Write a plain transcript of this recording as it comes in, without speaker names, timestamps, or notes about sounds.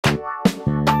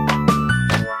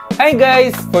Hi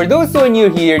guys! For those who are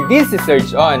new here, this is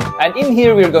Surge On, and in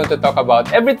here we're going to talk about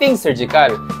everything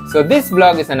surgical. So this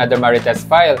vlog is another Marites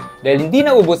file dahil hindi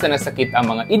naubusan ng sakit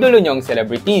ang mga idolo nyong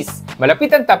celebrities.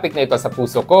 Malapit ang topic na ito sa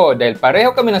puso ko dahil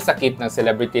pareho kami ng sakit ng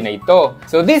celebrity na ito.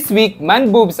 So this week, man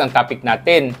boobs ang topic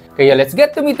natin. Kaya let's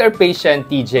get to meet our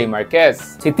patient, Teejay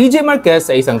Marquez. Si Teejay Marquez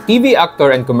ay isang TV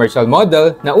actor and commercial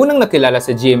model na unang nakilala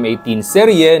sa GMA teen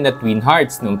serye na Twin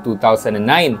Hearts noong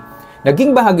 2009.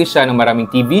 Naging bahagi siya ng maraming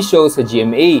TV shows sa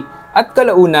GMA at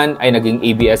kalaunan ay naging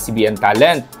ABS-CBN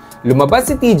talent. Lumabas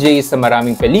si Teejay sa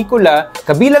maraming pelikula,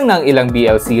 kabilang ng ilang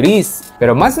BL series.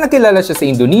 Pero mas nakilala siya sa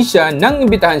Indonesia nang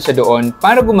imbitahan siya doon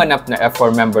para gumanap na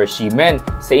F4 member Samedt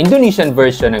sa Indonesian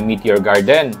version ng Meteor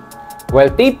Garden.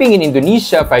 While taping in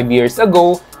Indonesia 5 years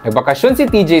ago, nagbakasyon si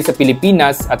Teejay sa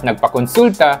Pilipinas at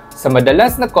nagpakonsulta sa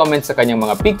madalas na comments sa kanyang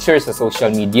mga pictures sa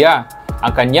social media,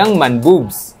 ang kanyang man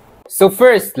boobs. So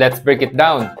first, let's break it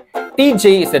down.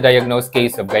 Teejay is a diagnosed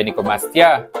case of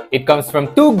gynecomastia. It comes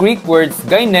from two Greek words,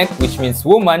 gynek, which means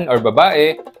woman or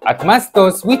babae, at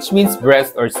mastos, which means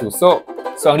breast or suso.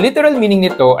 So ang literal meaning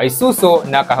nito ay suso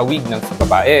na kahawig ng sa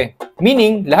babae.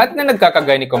 Meaning, lahat na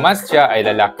nagkaka-gynecomastia ay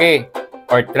lalaki,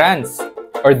 or trans,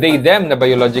 or they-them na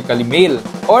biologically male,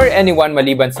 or anyone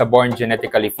maliban sa born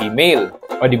genetically female.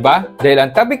 O diba? Dahil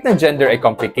ang topic ng gender ay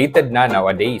complicated na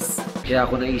nowadays. Kaya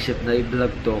ako naisip na i-vlog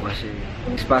to kasi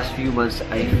these past few months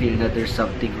I feel that there's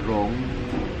something wrong.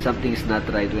 Something is not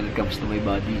right when it comes to my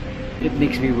body. It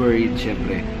makes me worried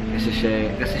syempre.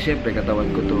 Kasi syempre katawan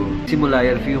ko to. Simula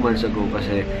yan few months ago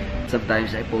kasi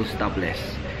sometimes I post topless.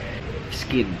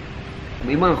 Skin.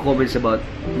 May mga comments about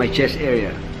my chest area.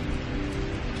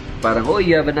 Parang, oh,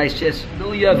 you have a nice chest.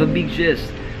 No, you have a big chest.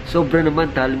 Sobra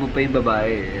naman, talo mo pa yung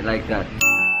babae. Like that.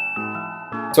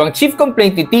 So ang chief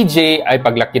complaint ni Teejay ay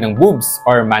paglaki ng boobs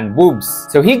or man boobs.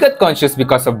 So he got conscious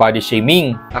because of body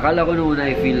shaming. Akala ko noon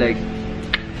I feel like,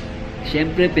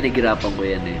 syempre pinaghirapan ko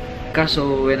yan eh.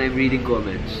 Kaso when I'm reading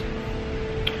comments,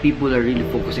 people are really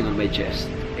focusing on my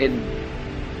chest. And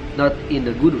not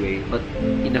in a good way, but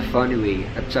in a funny way.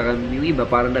 At saka yung iba,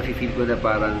 parang nafe-feel ko na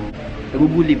parang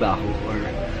nabubuli ba ako or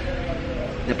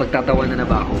napagtatawanan na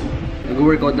ba ako.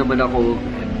 Nag-workout naman ako.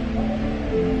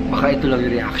 Baka ito lang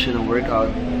yung reaction ng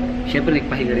workout. Siyempre,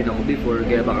 nagpahinga rin ako before,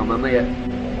 kaya baka mamaya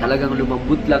talagang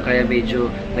lumambot lang, kaya medyo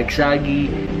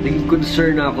nagsagi. Naging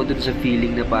concern na ako dun sa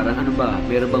feeling na parang, ano ba,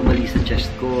 meron bang mali sa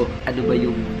chest ko? Ano ba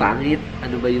yung pangit?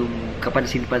 Ano ba yung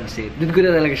kapansin-pansin? Dun ko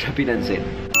na talaga siya pinansin.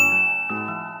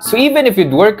 So even if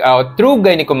you'd work out, true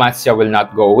gynecomastia will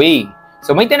not go away.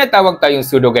 So may tinatawag tayong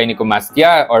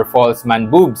pseudo-gynecomastia or false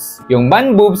man boobs. Yung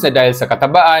man boobs na dahil sa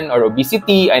katabaan or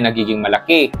obesity ay nagiging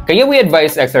malaki. Kaya we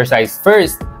advise exercise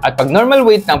first. At pag normal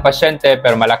weight ng pasyente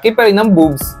pero malaki pa rin ang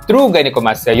boobs, true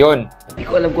gynecomastia yon. Hindi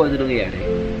ko alam kung ano nangyayari.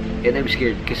 And I'm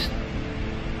scared kasi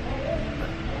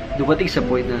dumating sa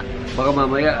point na baka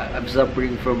mamaya I'm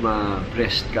suffering from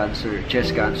breast cancer,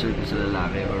 chest cancer sa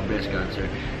lalaki or breast cancer.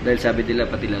 Dahil sabi nila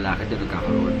pati lalaki doon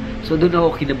nagkakaroon. So doon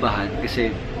ako kinabahan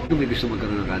kasi may gusto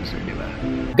magkaroon ng cancer, di ba?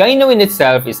 Gyno in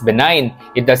itself is benign.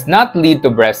 It does not lead to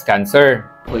breast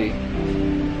cancer. Okay,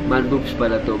 man boobs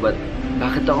pala to, but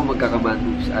bakit ako magkaka-man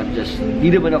boobs?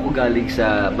 Hindi naman ako galing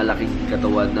sa malaking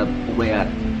katawan na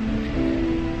pumayat.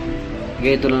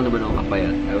 Ganito lang naman ako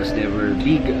kapayat. I was never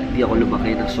big. Hindi ako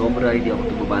lumaki ng sobra. Hindi ako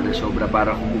tumaba ng sobra.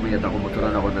 Para kung pumayat ako,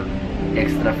 magkaroon ako ng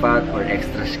extra fat or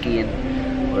extra skin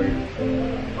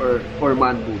or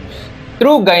man boobs.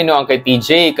 True gyno ang kay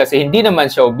Teejay kasi hindi naman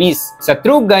siya obese. Sa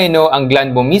true gyno, ang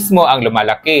gland mo mismo ang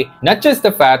lumalaki, not just the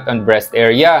fat on breast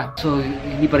area. So,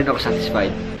 hindi pa rin ako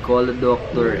satisfied. Call the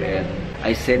doctor and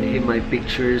I send him my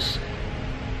pictures.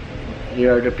 Here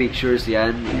are the pictures,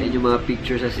 yan. Yan yung mga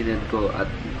pictures na sinend ko. At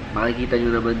makikita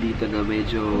nyo naman dito na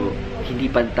medyo hindi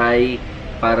pantay.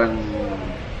 Parang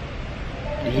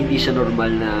hindi siya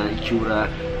normal na itsura.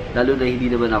 Lalo na hindi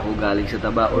naman ako galing sa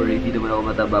taba or hindi naman ako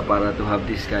mataba para to have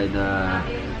this kind of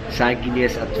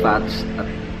sagginess at fats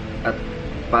at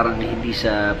parang hindi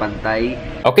siya pantay.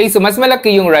 Okay, so mas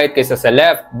malaki yung right kaysa sa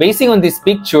left. Basing on these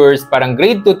pictures, parang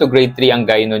grade 2 to grade 3 ang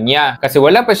gyno niya kasi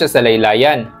wala pa siya sa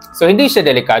laylayan. So hindi siya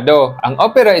delikado. Ang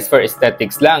opera is for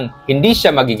aesthetics lang. Hindi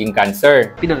siya magiging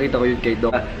cancer. Pinakita ko yun kay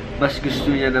Doc. Mas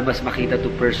gusto niya na mas makita to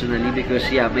personally because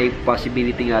yeah, may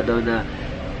possibility nga daw na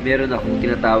meron akong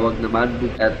tinatawag na man boob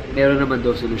at meron naman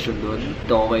daw solusyon doon. Ito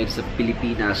ako ngayon sa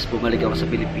Pilipinas. Bumalik ako sa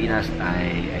Pilipinas.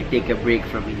 I take a break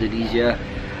from Indonesia.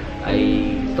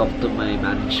 I talk to my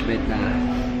management na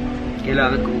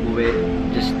kailangan ko umuwi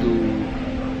just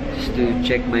to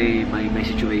check my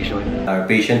situation. Our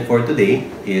patient for today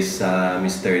is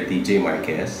Mr. Teejay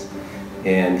Marquez,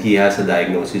 and he has a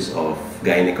diagnosis of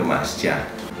gynecomastia.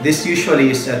 This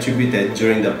usually is attributed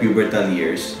during the pubertal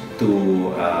years to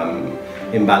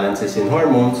imbalances in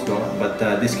hormones, no? But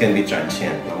this can be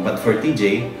transient. No? But for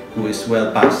TJ, who is well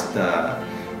past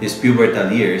his pubertal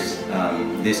years,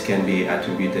 this can be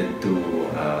attributed to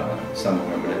some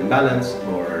hormonal imbalance,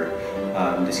 or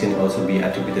this can also be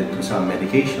attributed to some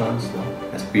medications, no?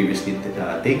 As previously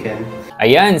taken.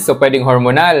 Ayan, so pwedeng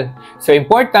hormonal. So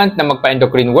important na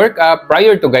magpa-endocrine workup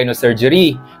prior to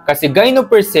gynosurgery kasi gyno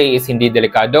per se is hindi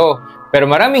delikado. Pero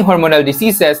maraming hormonal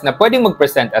diseases na pwedeng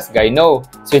mag-present as gyno.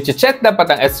 So i-check dapat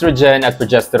ang estrogen at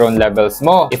progesterone levels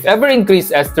mo. If ever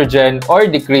increase estrogen or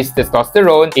decrease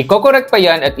testosterone, i-correct pa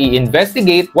yan at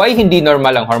i-investigate why hindi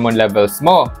normal ang hormone levels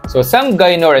mo. So some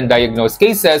gyno and diagnosed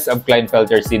cases of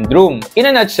Klinefelter Syndrome.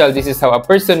 In a nutshell, this is how a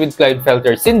person with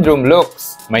Klinefelter Syndrome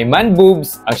looks. May man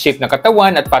boobs, ang shape ng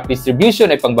katawan at fat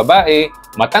distribution ay pangbabae,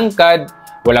 matangkad,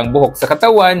 walang buhok sa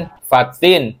katawan, fat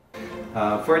thin.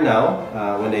 For now,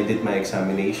 when I did my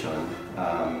examination,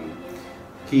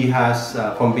 he has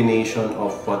a combination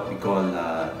of what we call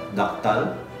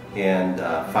ductal and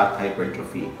fat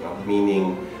hypertrophy, no?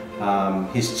 Meaning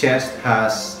his chest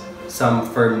has some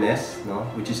firmness, no?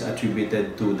 Which is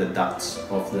attributed to the ducts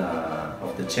of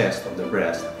the chest, of the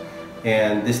breast,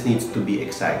 and this needs to be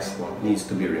excised, no? Needs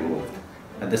to be removed.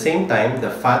 At the same time,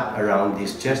 the fat around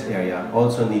his chest area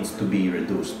also needs to be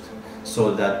reduced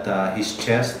so that his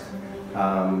chest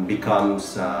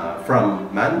becomes from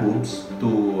man boobs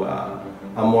to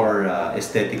a more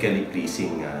aesthetically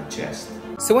pleasing chest.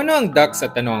 So ano ang ducts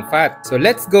at ano ang fat? So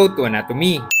let's go to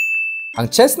anatomy. Ang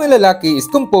chest ng lalaki is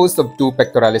composed of two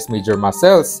pectoralis major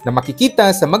muscles na makikita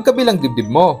sa magkabilang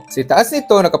dibdib mo. Sa itaas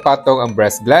nito nakapatong ang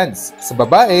breast glands. Sa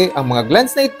babae, ang mga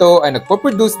glands na ito ay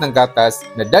nagpo-produce ng gatas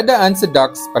na dadaan sa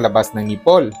ducts palabas ng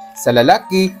nipple. Sa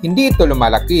lalaki, hindi ito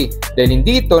lumalaki dahil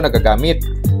hindi ito nagagamit.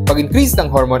 Pag-increase ng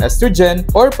hormone estrogen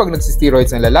or pag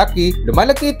nagsisteroids ang lalaki,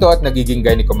 lumalaki ito at nagiging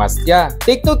gynecomastia.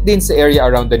 Take note din sa area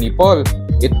around the nipple.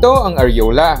 Ito ang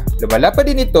areola. Lumala pa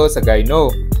din ito sa gyno.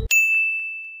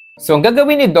 So, ang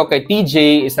gagawin ni Doc kay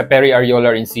TJ is a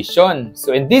periareolar incision.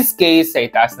 So, in this case, sa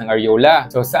itaas ng areola.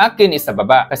 So, sa akin is sa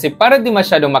baba. Kasi para di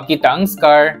masyadong makita ang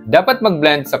scar, dapat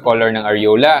mag-blend sa color ng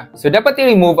areola. So, dapat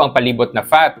i-remove ang palibot na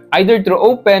fat, either through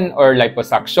open or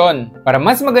liposuction, para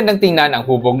mas magandang tingnan ang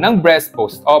hubog ng breast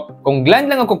post-op. Kung gland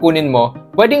lang ang kukunin mo,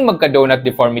 pwedeng magka-donut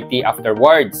deformity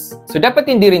afterwards. So, dapat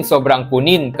hindi rin sobrang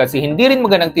kunin kasi hindi rin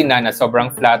magandang tingnan na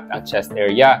sobrang flat ang chest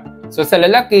area. So sa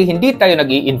lalaki, hindi tayo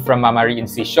nag-i-inframammary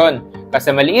incision kasi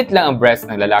maliit lang ang breast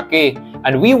ng lalaki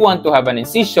and we want to have an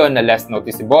incision na less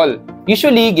noticeable.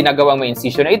 Usually, ginagawang may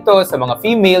incision na ito sa mga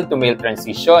female to male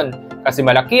transition kasi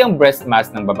malaki ang breast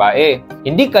mass ng babae.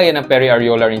 Hindi kaya ng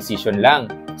periareolar incision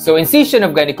lang. So incision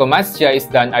of gynecomastia is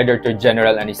done either through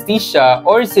general anesthesia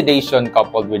or sedation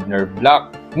coupled with nerve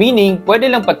block. Meaning, pwede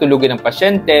lang patulugin ng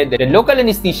pasyente then local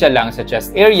anesthesia lang sa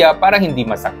chest area para hindi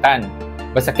masaktan.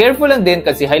 Basta careful lang din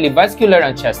kasi highly vascular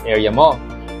ang chest area mo.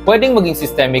 Pwedeng maging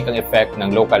systemic ang effect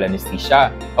ng local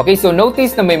anesthesia. Okay, so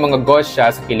notice na may mga gauze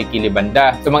siya sa kilikili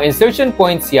banda. So mga insertion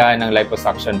points yan ng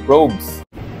liposuction probes.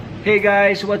 Hey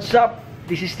guys, what's up?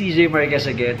 This is Teejay Marquez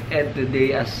again, and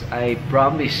today, as I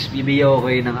promised, bibigyan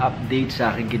ko kayo ng update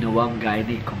sa aking ginawang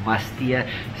gynecomastia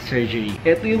surgery.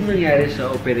 Ito yung nangyari sa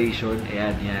operation.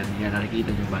 Ayan,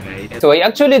 nakikita nyo ba guys? So I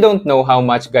actually don't know how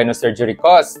much gynosurgery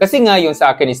costs. Kasi nga yung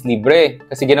sa akin is libre.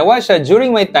 Kasi ginawa siya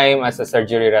during my time as a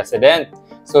surgery resident.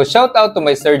 So shout out to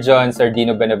my surgeon, Sir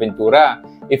Dino Benaventura.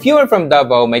 If you are from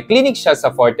Davao, may clinic siya sa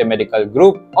Forte Medical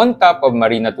Group on top of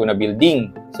Marina Tuna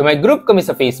Building. So may group kami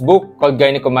sa Facebook called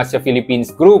Gynecomastia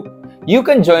Philippines Group. You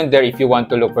can join there if you want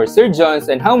to look for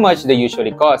surgeons and how much they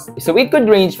usually cost. So it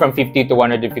could range from 50 to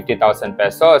 150,000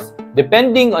 pesos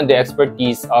depending on the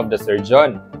expertise of the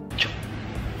surgeon.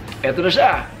 Eto na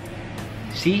siya!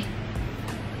 See?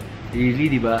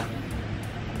 Really, di ba?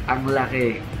 Ang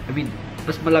laki. I mean,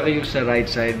 mas malaki yung sa right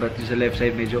side but yung sa left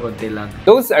side medyo konti lang.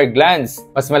 Those are glands.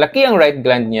 Mas malaki ang right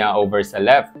gland niya over sa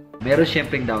left. Meron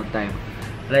siyempre downtime.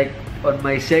 Like, on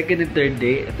my second and third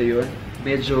day, ito yun,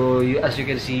 medyo, as you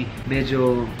can see,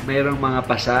 medyo mayroong mga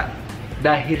pasa.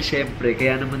 Dahil siyempre,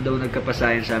 kaya naman daw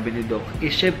nagkapasayan, sabi ni Doc,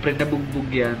 siyempre nabugbog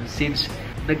yan since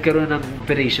nagkaroon ng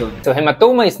operation. So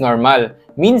hematoma is normal.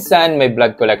 Minsan may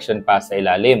blood collection pa sa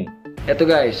ilalim. Ito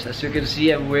guys, as you can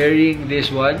see, I'm wearing this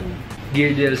one.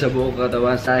 Gear gel sa buong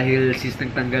katawan dahil since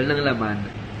nagtanggal ng laman,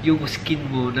 yung skin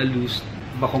mo na loose,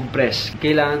 makompress.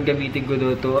 Kailangan gamitin ko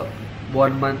to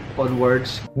 1 month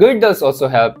onwards. Girdles also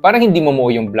help para hindi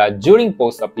mamuo yung blood during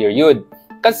post-op period.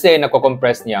 kasi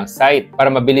nako-compress niya ang site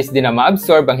para mabilis din na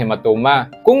ma-absorb ang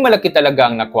hematoma. Kung malaki talaga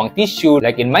ang nakuhang tissue,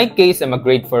 like in my case, I'm a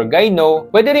grade 4 gyno,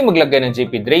 pwede rin maglagay ng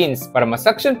JP drains para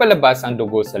ma-suction palabas ang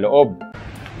dugo sa loob.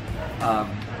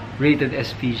 Rated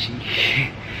SPG.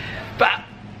 Pa!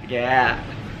 Yeah!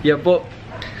 Yan po.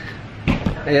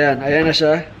 Ayan na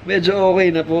siya. Medyo okay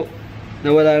na po.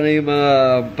 Nawala na yung mga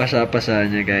pasa-pasa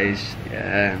niya, guys.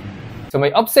 Yan. So may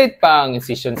upside pa ang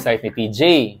incision site ni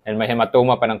Teejay and may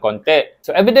hematoma pa ng konti.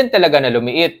 So evident talaga na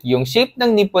lumiit. Yung shape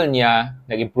ng nipple niya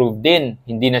nag-improve din.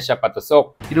 Hindi na siya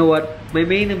patusok. You know what? My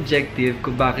main objective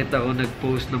kung bakit ako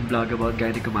nag-post ng vlog about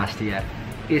gynecomastia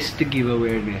is to give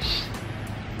awareness.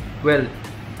 Well,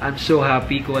 I'm so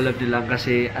happy kung alam nilang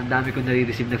kasi ang dami kong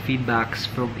nare-receive na feedbacks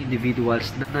from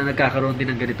individuals na nagkakaroon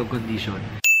din ng ganitong condition.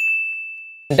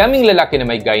 Ang daming lalaki na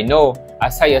may gyno.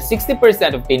 As high as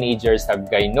 60% of teenagers have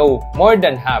gyno, more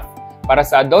than half. Para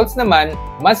sa adults naman,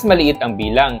 mas maliit ang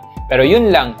bilang. Pero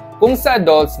yun lang, kung sa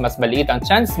adults, mas maliit ang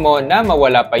chance mo na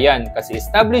mawala pa yan kasi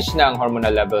established na ang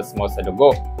hormonal levels mo sa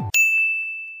dugo.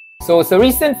 So sa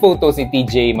recent photos ni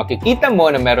Teejay, makikita mo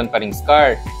na meron pa ring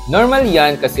scar. Normal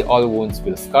yan kasi all wounds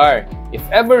will scar. If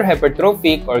ever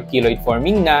hypertrophic or keloid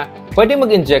forming na, pwede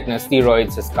mag-inject ng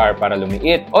steroids sa scar para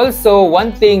lumiit. Also, one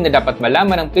thing na dapat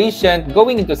malaman ng patient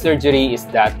going into surgery is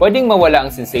that pwedeng mawala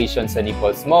ang sensation sa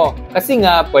nipples mo. Kasi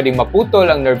nga, pwedeng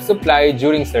maputol ang nerve supply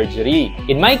during surgery.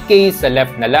 In my case, sa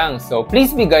left na lang, so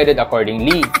please be guided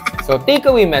accordingly. So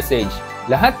takeaway message,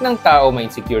 lahat ng tao may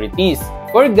insecurities.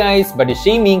 For guys, body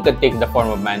shaming could take the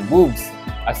form of man boobs.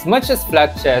 As much as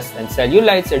flat chest and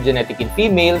cellulites are genetic in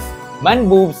females, man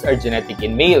boobs are genetic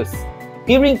in males.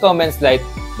 Hearing comments like,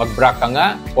 magbra ka nga,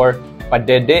 or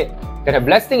padede, can have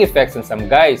lasting effects on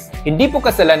some guys. Hindi po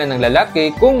kasalanan ng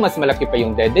lalaki kung mas malaki pa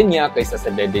yung dede niya kaysa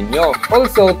sa dede nyo.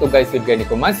 Also, to guys with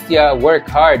gynecomastia, work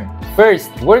hard.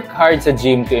 First, work hard sa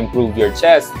gym to improve your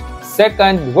chest.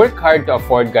 Second, work hard to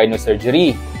afford gyno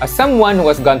surgery. As someone who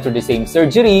has gone through the same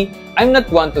surgery, I'm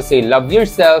not one to say love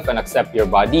yourself and accept your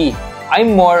body.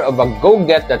 I'm more of a go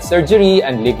get that surgery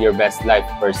and live your best life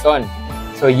person.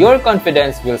 So your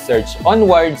confidence will surge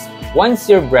onwards once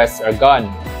your breasts are gone.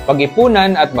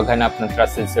 Pag-ipunan at maghanap ng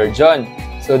trusted surgeon.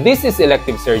 So this is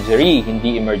elective surgery,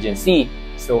 hindi emergency.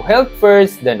 So health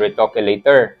first, then retoke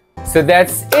later. So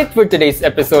that's it for today's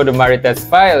episode of Maritas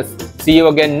Files. See you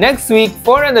again next week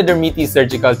for another meaty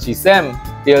surgical chisem.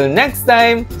 Till next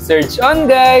time, surge on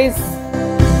guys!